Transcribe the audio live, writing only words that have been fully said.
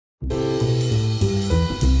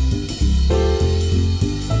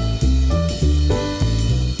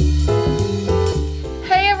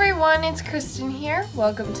everyone, it's Kristen here.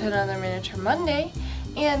 Welcome to another Miniature Monday.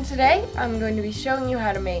 And today I'm going to be showing you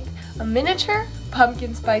how to make a miniature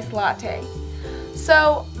pumpkin spice latte.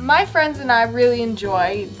 So my friends and I really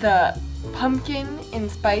enjoy the pumpkin and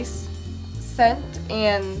spice scent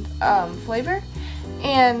and flavor.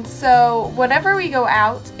 And so whenever we go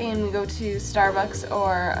out and we go to Starbucks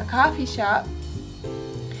or a coffee shop,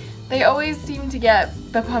 they always seem to get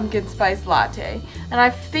the pumpkin spice latte, and I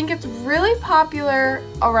think it's really popular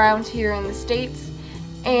around here in the States,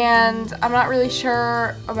 and I'm not really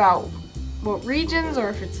sure about what regions or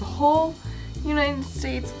if it's the whole United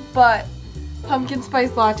States, but pumpkin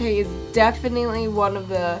spice latte is definitely one of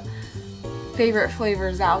the favorite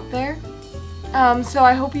flavors out there. So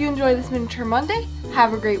I hope you enjoy this Miniature Monday.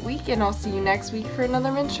 Have a great week, and I'll see you next week for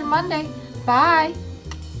another Miniature Monday. Bye!